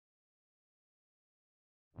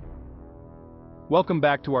Welcome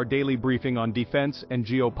back to our daily briefing on defense and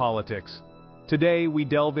geopolitics. Today, we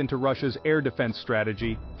delve into Russia's air defense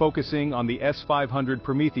strategy, focusing on the S-500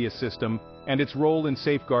 Prometheus system and its role in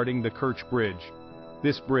safeguarding the Kerch bridge.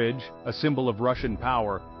 This bridge, a symbol of Russian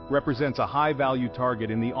power, represents a high-value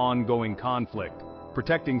target in the ongoing conflict.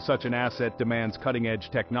 Protecting such an asset demands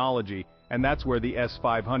cutting-edge technology, and that's where the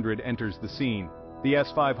S-500 enters the scene. The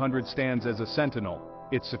S-500 stands as a sentinel,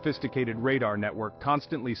 its sophisticated radar network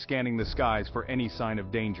constantly scanning the skies for any sign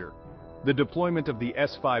of danger. The deployment of the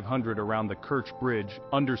S-500 around the Kerch bridge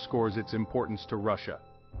underscores its importance to Russia.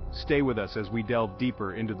 Stay with us as we delve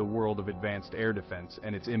deeper into the world of advanced air defense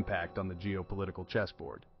and its impact on the geopolitical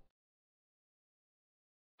chessboard.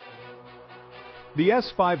 The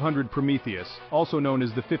S-500 Prometheus, also known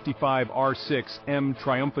as the 55R6M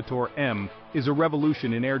Triumphator M, is a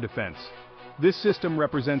revolution in air defense. This system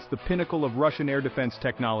represents the pinnacle of Russian air defense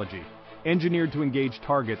technology, engineered to engage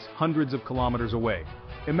targets hundreds of kilometers away.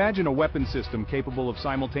 Imagine a weapon system capable of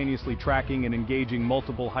simultaneously tracking and engaging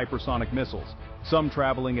multiple hypersonic missiles, some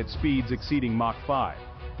traveling at speeds exceeding Mach 5.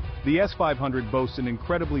 The S-500 boasts an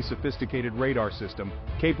incredibly sophisticated radar system,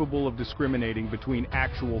 capable of discriminating between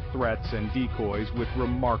actual threats and decoys with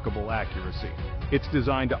remarkable accuracy. It's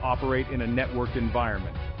designed to operate in a networked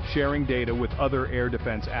environment, sharing data with other air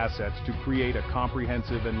defense assets to create a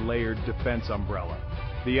comprehensive and layered defense umbrella.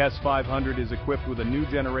 The S-500 is equipped with a new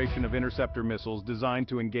generation of interceptor missiles designed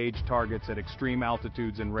to engage targets at extreme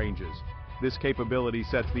altitudes and ranges. This capability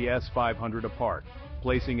sets the S-500 apart,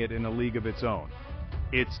 placing it in a league of its own.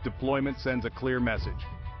 Its deployment sends a clear message.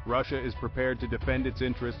 Russia is prepared to defend its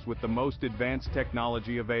interests with the most advanced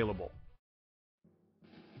technology available.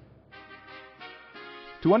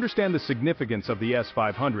 To understand the significance of the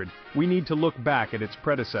S-500, we need to look back at its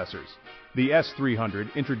predecessors. The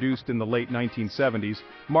S-300, introduced in the late 1970s,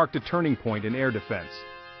 marked a turning point in air defense.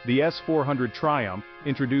 The S-400 Triumph,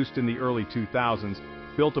 introduced in the early 2000s,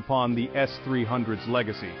 built upon the S-300's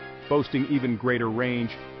legacy, boasting even greater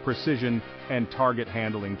range, precision, and target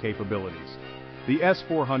handling capabilities. The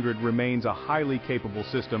S-400 remains a highly capable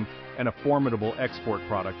system and a formidable export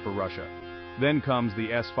product for Russia. Then comes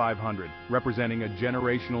the S-500, representing a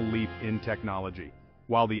generational leap in technology.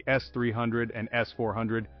 While the S-300 and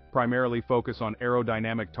S-400 primarily focus on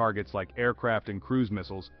aerodynamic targets like aircraft and cruise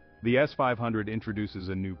missiles, the S-500 introduces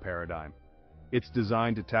a new paradigm. It's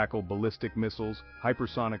designed to tackle ballistic missiles,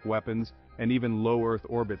 hypersonic weapons, and even low Earth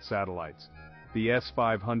orbit satellites. The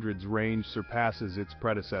S-500's range surpasses its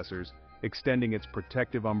predecessors, extending its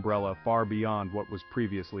protective umbrella far beyond what was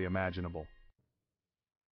previously imaginable.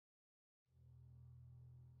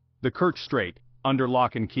 The Kerch Strait, under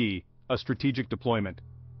lock and key, a strategic deployment.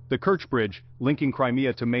 The Kerch Bridge, linking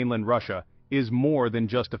Crimea to mainland Russia, is more than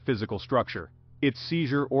just a physical structure. Its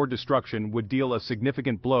seizure or destruction would deal a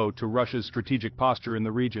significant blow to Russia's strategic posture in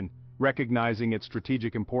the region. Recognizing its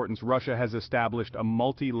strategic importance, Russia has established a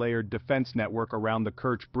multi-layered defense network around the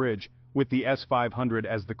Kerch Bridge, with the S-500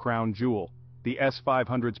 as the crown jewel. The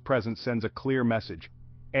S-500's presence sends a clear message.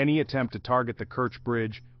 Any attempt to target the Kerch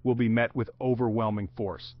Bridge will be met with overwhelming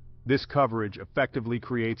force. This coverage effectively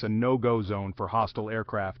creates a no-go zone for hostile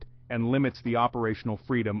aircraft and limits the operational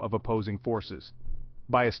freedom of opposing forces.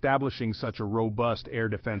 By establishing such a robust air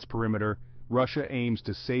defense perimeter, Russia aims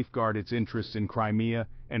to safeguard its interests in Crimea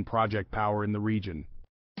and project power in the region.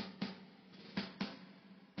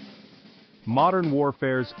 Modern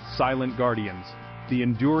warfare's silent guardians, the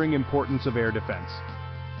enduring importance of air defense.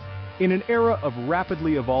 In an era of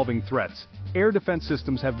rapidly evolving threats, air defense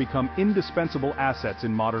systems have become indispensable assets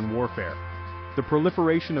in modern warfare. The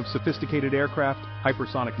proliferation of sophisticated aircraft,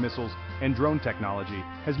 hypersonic missiles, and drone technology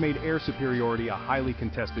has made air superiority a highly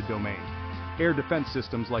contested domain. Air defense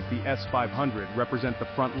systems like the S-500 represent the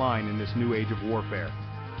front line in this new age of warfare.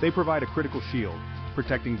 They provide a critical shield,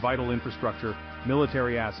 protecting vital infrastructure,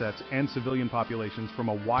 military assets, and civilian populations from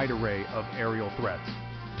a wide array of aerial threats.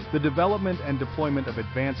 The development and deployment of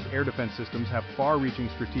advanced air defense systems have far-reaching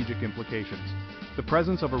strategic implications. The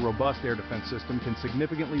presence of a robust air defense system can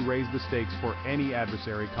significantly raise the stakes for any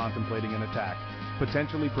adversary contemplating an attack,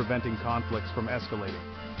 potentially preventing conflicts from escalating.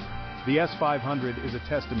 The S-500 is a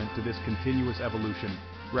testament to this continuous evolution,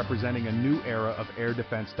 representing a new era of air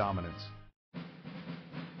defense dominance.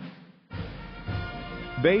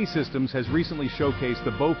 BAE Systems has recently showcased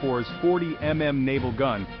the Bofors 40mm naval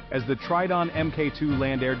gun as the Tridon Mk2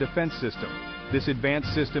 land air defense system. This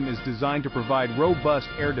advanced system is designed to provide robust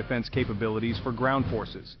air defense capabilities for ground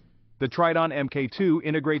forces. The Tridon Mk2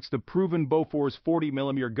 integrates the proven Bofors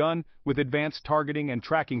 40mm gun with advanced targeting and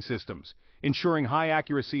tracking systems, ensuring high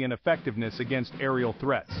accuracy and effectiveness against aerial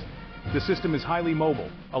threats. The system is highly mobile,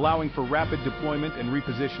 allowing for rapid deployment and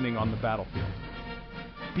repositioning on the battlefield.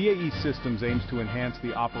 BAE Systems aims to enhance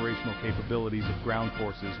the operational capabilities of ground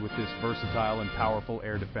forces with this versatile and powerful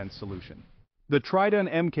air defense solution. The Tridon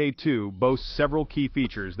Mk2 boasts several key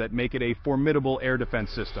features that make it a formidable air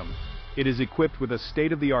defense system. It is equipped with a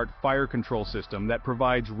state-of-the-art fire control system that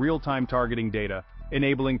provides real-time targeting data,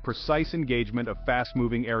 enabling precise engagement of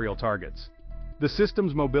fast-moving aerial targets. The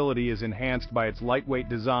system's mobility is enhanced by its lightweight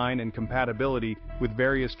design and compatibility with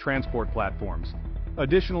various transport platforms.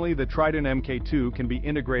 Additionally, the Tridon Mk2 can be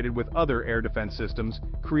integrated with other air defense systems,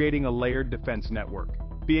 creating a layered defense network.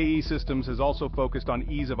 BAE Systems has also focused on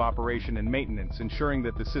ease of operation and maintenance, ensuring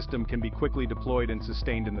that the system can be quickly deployed and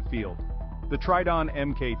sustained in the field. The Tridon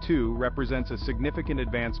Mk2 represents a significant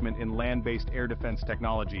advancement in land-based air defense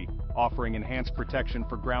technology, offering enhanced protection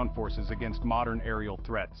for ground forces against modern aerial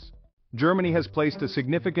threats. Germany has placed a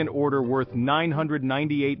significant order worth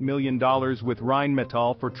 $998 million with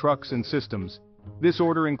Rhienmetall for trucks and systems. This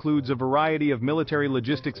order includes a variety of military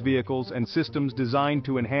logistics vehicles and systems designed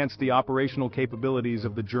to enhance the operational capabilities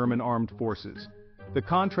of the German armed forces. The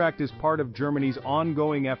contract is part of Germany's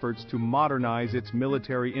ongoing efforts to modernize its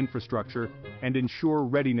military infrastructure and ensure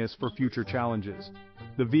readiness for future challenges.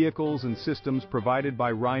 The vehicles and systems provided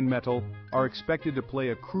by Rheinmetall are expected to play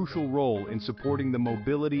a crucial role in supporting the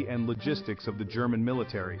mobility and logistics of the German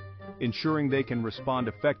military, ensuring they can respond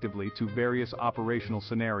effectively to various operational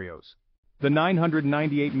scenarios. The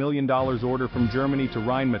 $998 million order from Germany to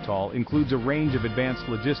Rheinmetall includes a range of advanced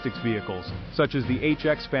logistics vehicles, such as the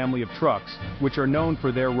HX family of trucks, which are known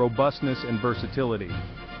for their robustness and versatility.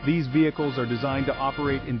 These vehicles are designed to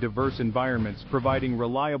operate in diverse environments, providing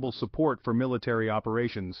reliable support for military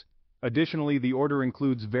operations. Additionally, the order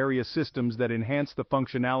includes various systems that enhance the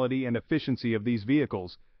functionality and efficiency of these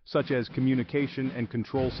vehicles, such as communication and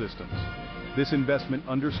control systems. This investment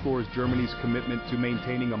underscores Germany's commitment to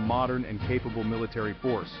maintaining a modern and capable military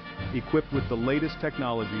force, equipped with the latest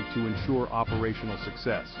technology to ensure operational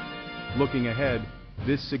success. Looking ahead,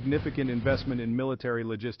 this significant investment in military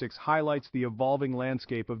logistics highlights the evolving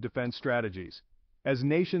landscape of defense strategies. As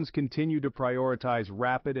nations continue to prioritize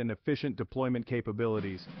rapid and efficient deployment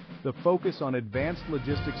capabilities, the focus on advanced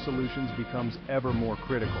logistics solutions becomes ever more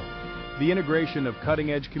critical. The integration of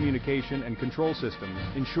cutting-edge communication and control systems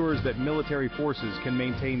ensures that military forces can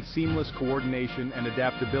maintain seamless coordination and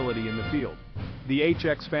adaptability in the field. The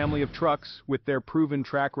HX family of trucks, with their proven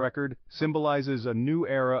track record, symbolizes a new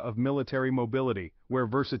era of military mobility, where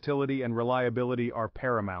versatility and reliability are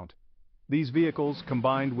paramount. These vehicles,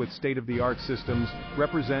 combined with state-of-the-art systems,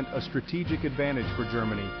 represent a strategic advantage for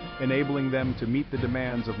Germany, enabling them to meet the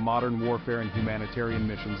demands of modern warfare and humanitarian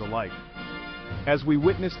missions alike. As we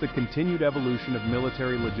witness the continued evolution of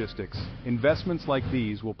military logistics, investments like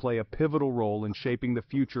these will play a pivotal role in shaping the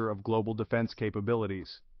future of global defense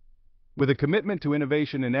capabilities. With a commitment to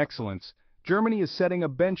innovation and excellence, Germany is setting a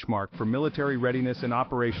benchmark for military readiness and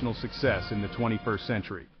operational success in the 21st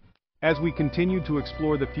century. As we continue to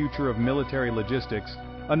explore the future of military logistics,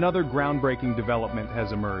 another groundbreaking development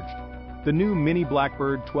has emerged. The new Mini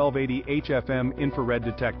Blackbird 1280 HFM infrared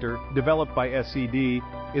detector, developed by SCD,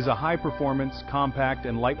 is a high-performance, compact,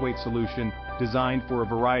 and lightweight solution designed for a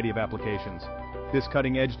variety of applications. This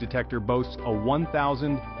cutting-edge detector boasts a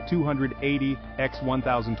 1280 x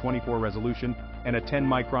 1024 resolution and a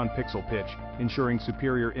 10-micron pixel pitch, ensuring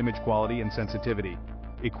superior image quality and sensitivity.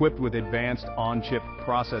 Equipped with advanced on-chip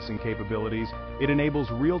processing capabilities, it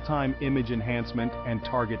enables real-time image enhancement and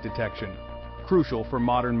target detection, crucial for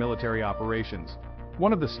modern military operations.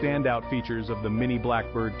 One of the standout features of the Mini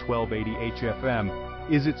Blackbird 1280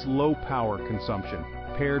 HFM is its low power consumption,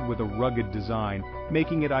 paired with a rugged design,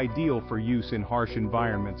 making it ideal for use in harsh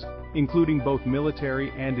environments, including both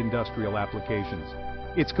military and industrial applications.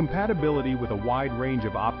 Its compatibility with a wide range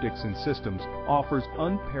of optics and systems offers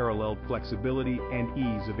unparalleled flexibility and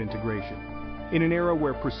ease of integration. In an era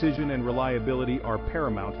where precision and reliability are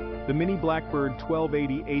paramount, the Mini Blackbird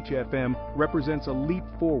 1280 HFM represents a leap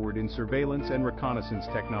forward in surveillance and reconnaissance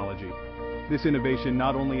technology. This innovation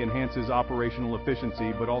not only enhances operational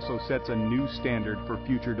efficiency but also sets a new standard for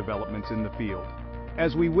future developments in the field.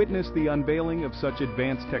 As we witness the unveiling of such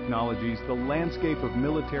advanced technologies, the landscape of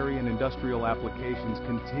military and industrial applications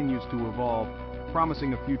continues to evolve,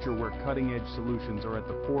 promising a future where cutting-edge solutions are at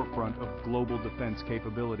the forefront of global defense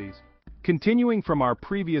capabilities. Continuing from our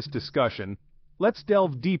previous discussion, let's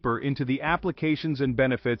delve deeper into the applications and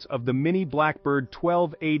benefits of the Mini Blackbird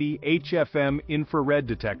 1280 HFM infrared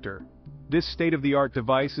detector. This state-of-the-art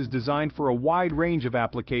device is designed for a wide range of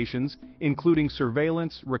applications, including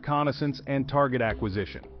surveillance, reconnaissance, and target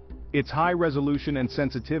acquisition. Its high resolution and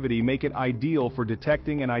sensitivity make it ideal for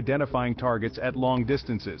detecting and identifying targets at long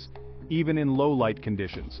distances, even in low light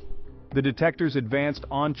conditions. The detector's advanced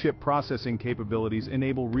on-chip processing capabilities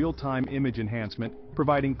enable real-time image enhancement,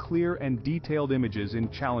 providing clear and detailed images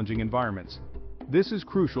in challenging environments. This is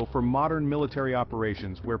crucial for modern military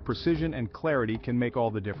operations where precision and clarity can make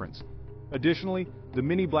all the difference. Additionally, the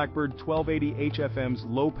Mini Blackbird 1280 HFM's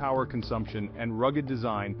low power consumption and rugged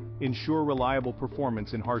design ensure reliable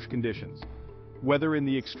performance in harsh conditions. Whether in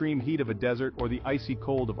the extreme heat of a desert or the icy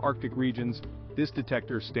cold of Arctic regions, this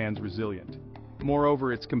detector stands resilient.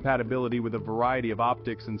 Moreover, its compatibility with a variety of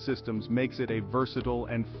optics and systems makes it a versatile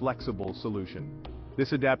and flexible solution.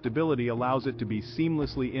 This adaptability allows it to be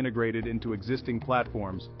seamlessly integrated into existing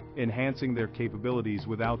platforms, enhancing their capabilities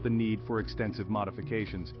without the need for extensive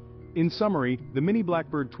modifications. In summary, the Mini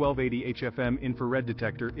Blackbird 1280 HFM infrared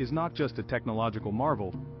detector is not just a technological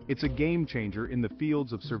marvel, it's a game-changer in the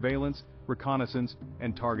fields of surveillance, reconnaissance,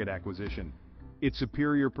 and target acquisition. Its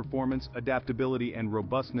superior performance, adaptability, and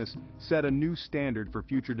robustness set a new standard for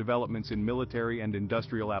future developments in military and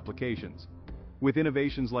industrial applications. With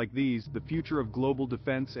innovations like these, the future of global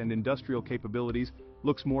defense and industrial capabilities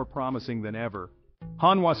looks more promising than ever.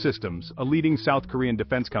 Hanwha Systems, a leading South Korean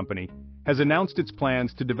defense company, has announced its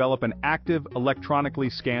plans to develop an active electronically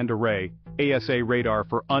scanned array AESA radar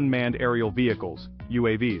for unmanned aerial vehicles,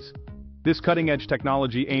 UAVs. This cutting-edge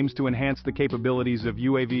technology aims to enhance the capabilities of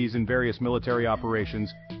UAVs in various military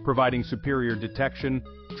operations, providing superior detection,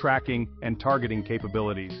 tracking, and targeting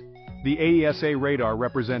capabilities. The AESA radar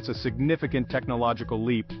represents a significant technological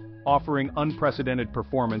leap, offering unprecedented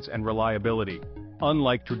performance and reliability.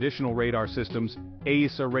 Unlike traditional radar systems,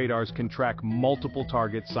 AESA radars can track multiple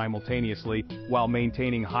targets simultaneously while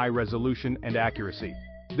maintaining high resolution and accuracy.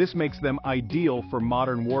 This makes them ideal for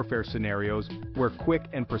modern warfare scenarios where quick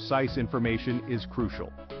and precise information is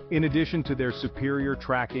crucial. In addition to their superior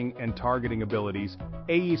tracking and targeting abilities,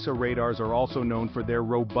 AESA radars are also known for their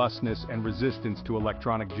robustness and resistance to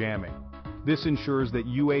electronic jamming. This ensures that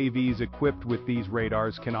UAVs equipped with these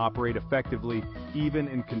radars can operate effectively even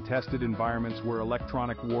in contested environments where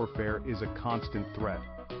electronic warfare is a constant threat.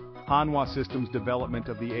 Hanwha Systems' development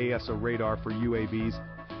of the AESA radar for UAVs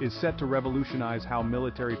is set to revolutionize how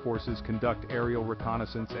military forces conduct aerial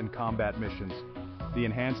reconnaissance and combat missions. The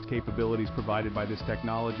enhanced capabilities provided by this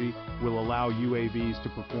technology will allow UAVs to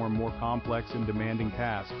perform more complex and demanding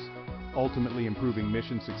tasks, ultimately improving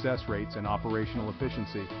mission success rates and operational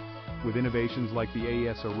efficiency. With innovations like the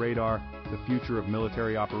AESA radar, the future of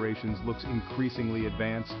military operations looks increasingly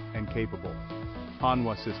advanced and capable.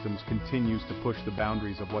 Hanwha Systems continues to push the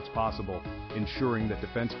boundaries of what's possible, ensuring that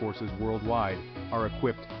defense forces worldwide are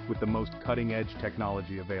equipped with the most cutting-edge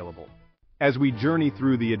technology available. As we journey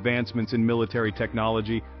through the advancements in military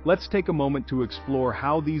technology, let's take a moment to explore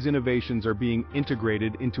how these innovations are being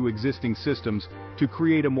integrated into existing systems to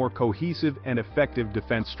create a more cohesive and effective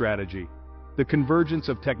defense strategy. The convergence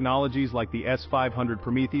of technologies like the S-500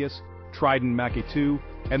 Prometheus, Tridon Mk2,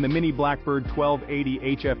 and the Mini Blackbird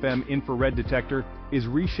 1280 HFM infrared detector is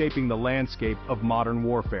reshaping the landscape of modern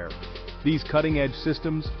warfare. These cutting-edge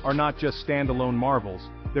systems are not just standalone marvels,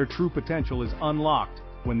 their true potential is unlocked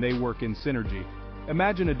when they work in synergy.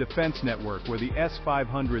 Imagine a defense network where the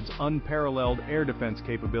S-500's unparalleled air defense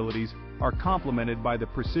capabilities are complemented by the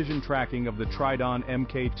precision tracking of the Tridon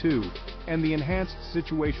Mk2 and the enhanced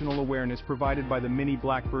situational awareness provided by the Mini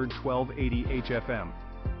Blackbird 1280 HFM.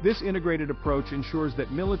 This integrated approach ensures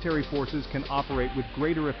that military forces can operate with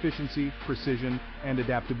greater efficiency, precision, and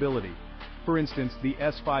adaptability. For instance, the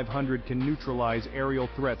S-500 can neutralize aerial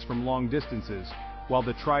threats from long distances, while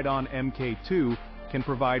the Tridon Mk2 can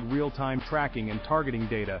provide real-time tracking and targeting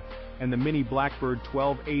data, and the Mini Blackbird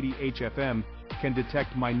 1280 HFM can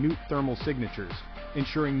detect minute thermal signatures,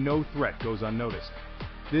 ensuring no threat goes unnoticed.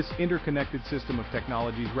 This interconnected system of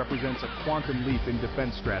technologies represents a quantum leap in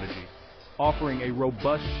defense strategy, offering a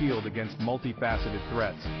robust shield against multifaceted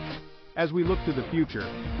threats. As we look to the future,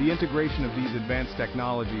 the integration of these advanced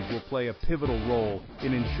technologies will play a pivotal role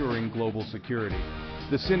in ensuring global security.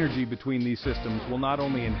 The synergy between these systems will not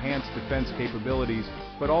only enhance defense capabilities,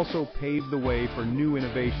 but also pave the way for new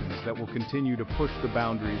innovations that will continue to push the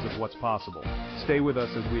boundaries of what's possible. Stay with us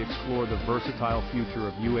as we explore the versatile future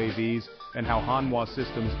of UAVs and how Hanwha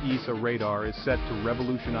Systems' AESA radar is set to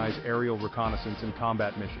revolutionize aerial reconnaissance and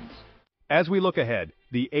combat missions. As we look ahead,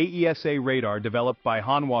 the AESA radar developed by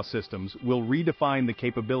Hanwha Systems will redefine the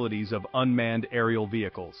capabilities of unmanned aerial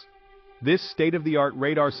vehicles. This state-of-the-art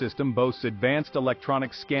radar system boasts advanced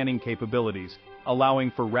electronic scanning capabilities,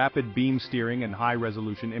 allowing for rapid beam steering and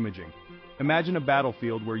high-resolution imaging. Imagine a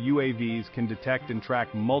battlefield where UAVs can detect and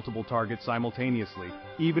track multiple targets simultaneously,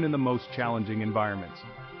 even in the most challenging environments.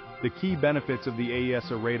 The key benefits of the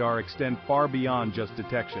AESA radar extend far beyond just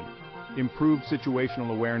detection. Improved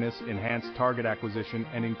situational awareness, enhanced target acquisition,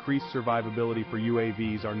 and increased survivability for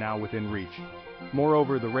UAVs are now within reach.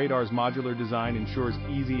 Moreover, the radar's modular design ensures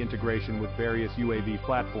easy integration with various UAV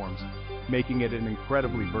platforms, making it an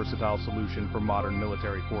incredibly versatile solution for modern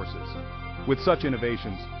military forces. With such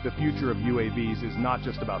innovations, the future of UAVs is not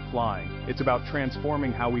just about flying, it's about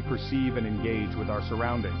transforming how we perceive and engage with our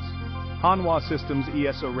surroundings. Hanwha Systems'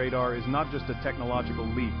 AESA radar is not just a technological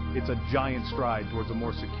leap, it's a giant stride towards a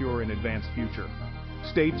more secure and advanced future.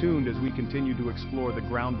 Stay tuned as we continue to explore the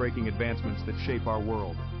groundbreaking advancements that shape our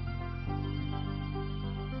world.